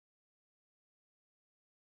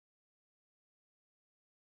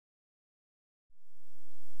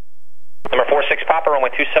46 Papa, runway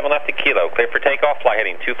 27 left to Kilo. Clear for takeoff, fly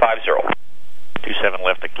heading 250. 27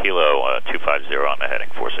 left to Kilo, 250 on the heading,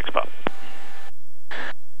 46 Papa.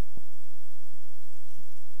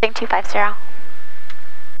 Heading 250.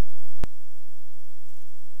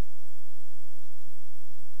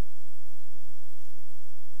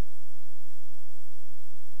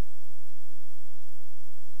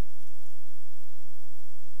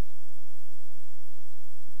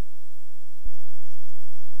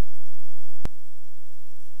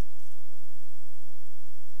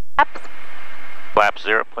 Flaps. Flaps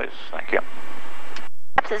 0, please. Thank you.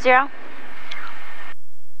 Flaps at 0.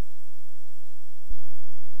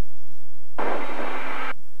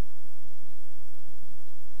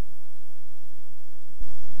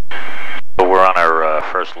 Well, we're on our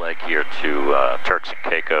first leg here to Turks and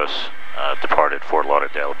Caicos. Departed Fort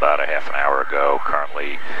Lauderdale about a half an hour ago.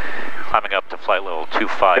 Currently climbing up to flight level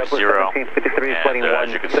 250. And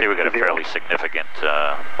as you can see, we've got a fairly significant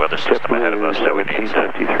weather system ahead of us that we need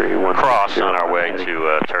to cross on our way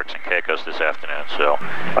to Turks and Caicos this afternoon. So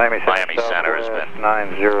Miami Center has been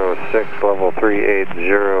 906, level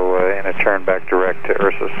 380, and a turn back direct to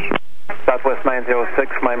Ursus. Southwest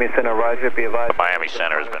 906, Miami Center, roger, be advised. Miami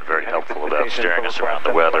Center has been very helpful about steering us around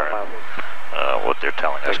the weather, and what they're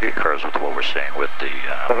telling us concurs with what we're seeing with the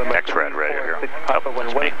X-Rad radio here.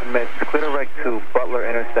 That's me. Clear direct to Butler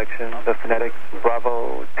intersection, the phonetics,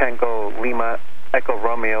 Bravo, Tango, Lima, Echo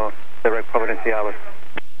Romeo, direct Providenciales.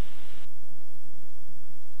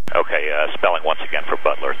 Okay, spelling once again for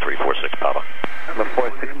Butler, 346 Papa. Number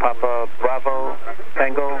 46 Papa, Bravo,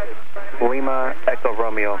 Tango, Lima, Echo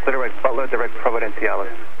Romeo, clear direct Butler, direct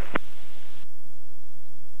Providenciales.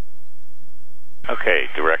 Okay,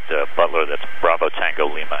 direct Butler, that's Bravo, Tango,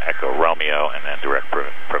 Lima, Echo, Romeo, and then direct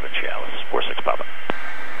Provincialis, 46 Papa.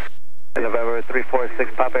 November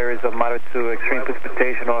 346 Papa, areas of moderate to extreme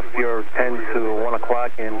precipitation off your 10 to 1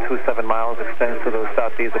 o'clock in 27 miles, extends to the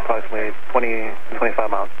southeast approximately 25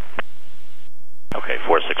 miles. Okay,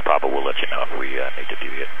 46 Papa, we'll let you know if we need to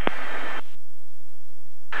deviate.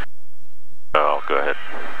 So, go ahead,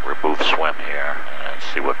 remove swim here, and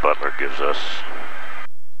see what Butler gives us.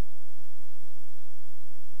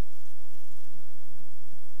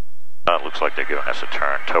 It looks like they're giving us a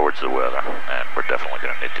turn towards the weather, and we're definitely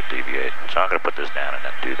going to need to deviate. So I'm going to put this down and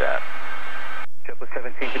then do that.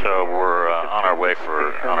 So we're on our way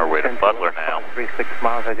to Butler now. 36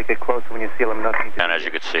 miles as you get closer when you see them. And as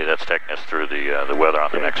you can see, that's taking us through the weather on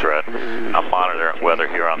the next red. I'm monitoring weather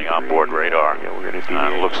here on the onboard radar.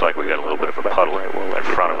 It looks like we got a little bit of a puddle in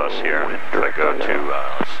front of us here. If I go to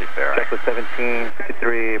let's see, bearing.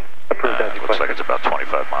 1753 approved. Looks like it's about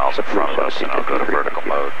 25 miles in front of us, and I'll go to vertical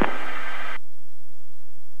mode.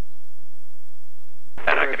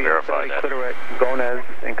 And I can verify that. Gomez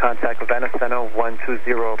in contact with Anacena 120.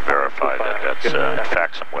 Verify that that's in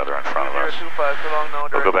fact some weather in front of us.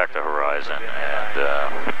 We'll go back to horizon, and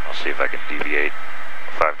I'll see if I can deviate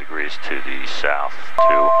 5 degrees to the south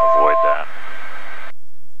to avoid that.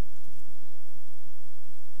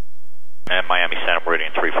 And Miami Center,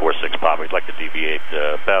 Meridian 346 Papa. We'd like to deviate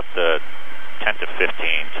about 10 to 15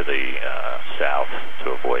 to the south to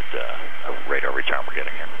avoid a radar return we're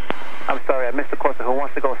getting here. I'm sorry, I missed the course. Who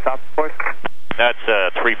wants to go south, of course? That's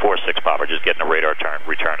 346 Papa. Just getting a radar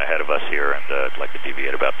return ahead of us here, and I'd like to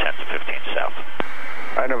deviate about 10 to 15 south.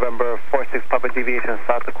 All right, November 46 Papa, deviation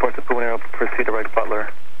south, of course, approving air, proceed direct Butler.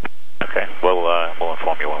 Okay, we'll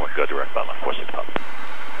inform you when we go direct Butler, 46 Papa.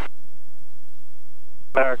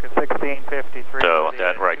 American 1653. So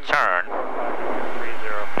that right turn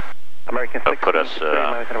American 1653, put us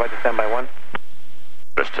standby 1.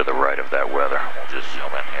 Just to the right of that weather. We'll just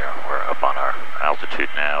zoom in here. We're up on our altitude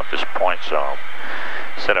now at this point, so I'll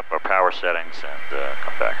set up our power settings and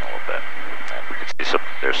come back in a little bit. And we can see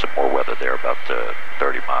there's some more weather there, about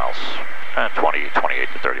 30 miles, 28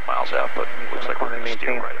 to 30 miles out, but it looks like we're going to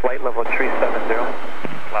steer right. Flight level 370.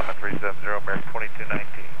 Lima 370, American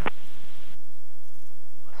 2219.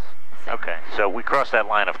 Okay, so we crossed that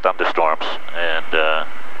line of thunderstorms, and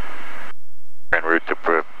we're en route to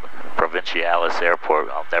Provincialis Airport.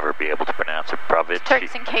 I'll never be able to pronounce it.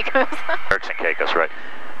 Turks and Caicos. Turks and Caicos, right.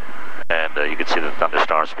 And you can see the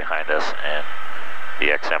thunderstorms behind us, and the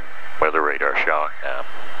XM weather radar showing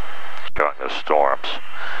those storms.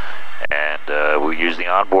 And we used the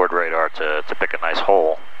onboard radar to pick a nice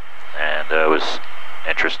hole, and it was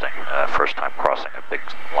interesting. First time crossing a big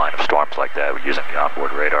line of storms like that using the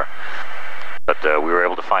onboard radar. But we were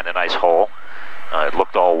able to find a nice hole. It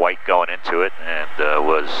looked all white going into it, and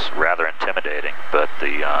was rather intimidating, but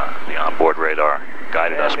the onboard radar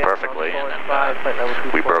guided us perfectly, and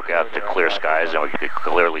then we broke out to clear skies, and we could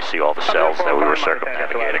clearly see all the cells that we were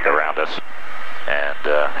circumnavigating around us.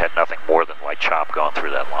 had nothing more than light chop going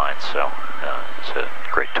through that line, so it's a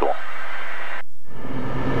great tool.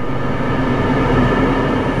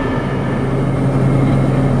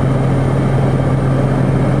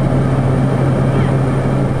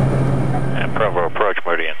 And Provo approach,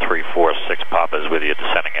 Meridian 346 Papa is with you,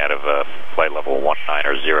 descending out of flight level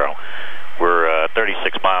 1900. We're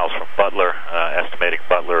 36 miles from Butler, estimating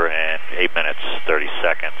Butler, and 8 minutes, 30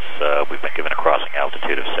 seconds. We've been given a crossing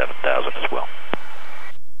altitude of 7,000 as well.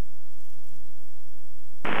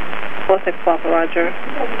 46 Papa, roger.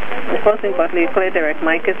 Crossing Butler, clear direct.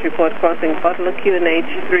 Micus, report crossing Butler,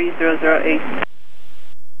 QNH 3008.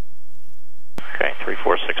 Okay,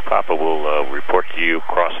 346 Papa will report to you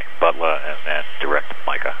crossing Butler and then direct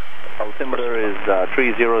Micah. Altimeter is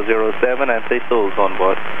 3007 and 3 souls on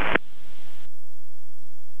board.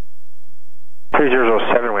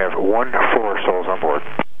 3007, we have 14 souls on board.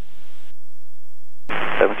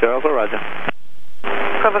 7 Charles, roger.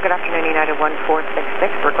 Provo, good afternoon, United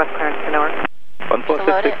 1466, request clearance to Newark.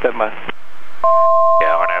 1466, stand by.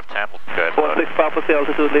 Yeah, 1.5 10, good. 46 Papa, the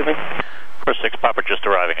altitude leaving. 46 Papa just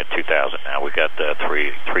arriving at 2,000 now. We've got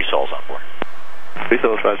three souls on board. 3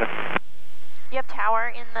 souls, roger. You have tower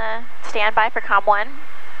in the standby for COM 1?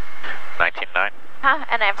 19.9.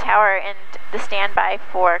 And I have tower in the standby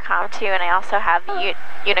for COM 2, and I also have the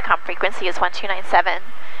Unicom frequency is 1297.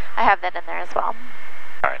 I have that in there as well.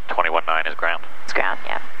 Alright, 21.9 is ground. It's ground,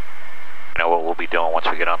 yeah. You know what we'll be doing once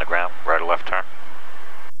we get on the ground? Right or left turn?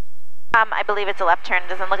 I believe it's a left turn.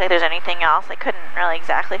 Doesn't look like there's anything else. I couldn't really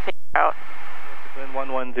exactly figure out. Wind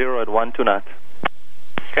 110 at 12 knots.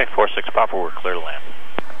 Okay, 46 Papa, we're clear to land.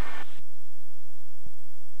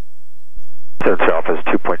 South Alpha is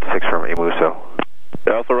 2.6 from Imuso.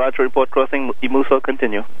 Alpha, roger, report crossing Imuso,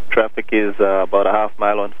 continue. Traffic is about a half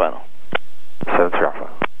mile on final. 7 Alpha.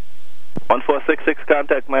 1466,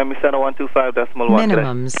 contact Miami Center 125.1.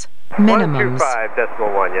 Minimums. Minimums.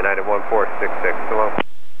 125.1, United 1466, hello.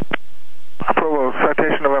 Provo,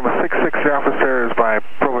 citation November 66, Alpha Sierra is by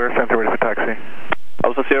Provo Air Center, ready for taxi.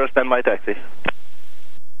 Alpha Sierra, stand by taxi.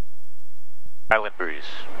 Island breeze.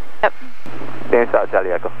 Yep. Stand south,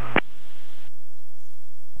 Charlie Echo.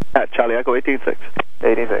 At Charlie Echo 186.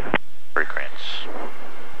 186. Three cranes.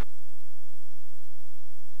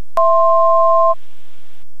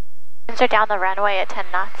 Winds are down the runway at 10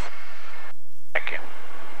 knots. Thank you.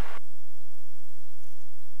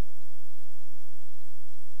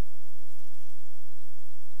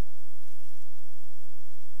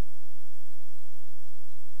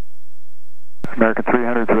 American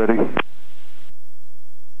 300 is ready.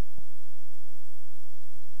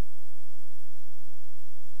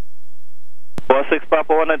 Six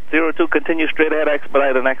Papa 1 at 02, continue straight ahead,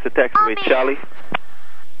 expedite and exit taxiway, Charlie.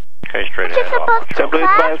 Okay, straight ahead.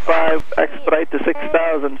 W855, expedite to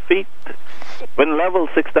 6,000 feet. Wind level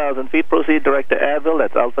 6,000 feet, proceed direct to Advil,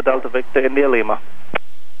 that's Alpha Delta Victor, India Lima.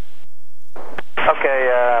 Okay,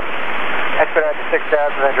 expedite to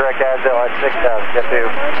 6,000 and direct Advil at 6,000, get to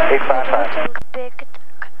 855.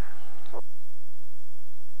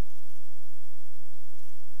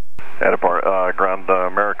 At a ground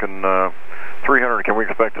American 300, can we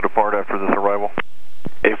expect to depart after this arrival?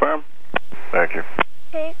 Affirm. Thank you.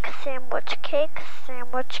 Cake, sandwich, cake,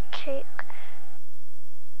 sandwich, cake.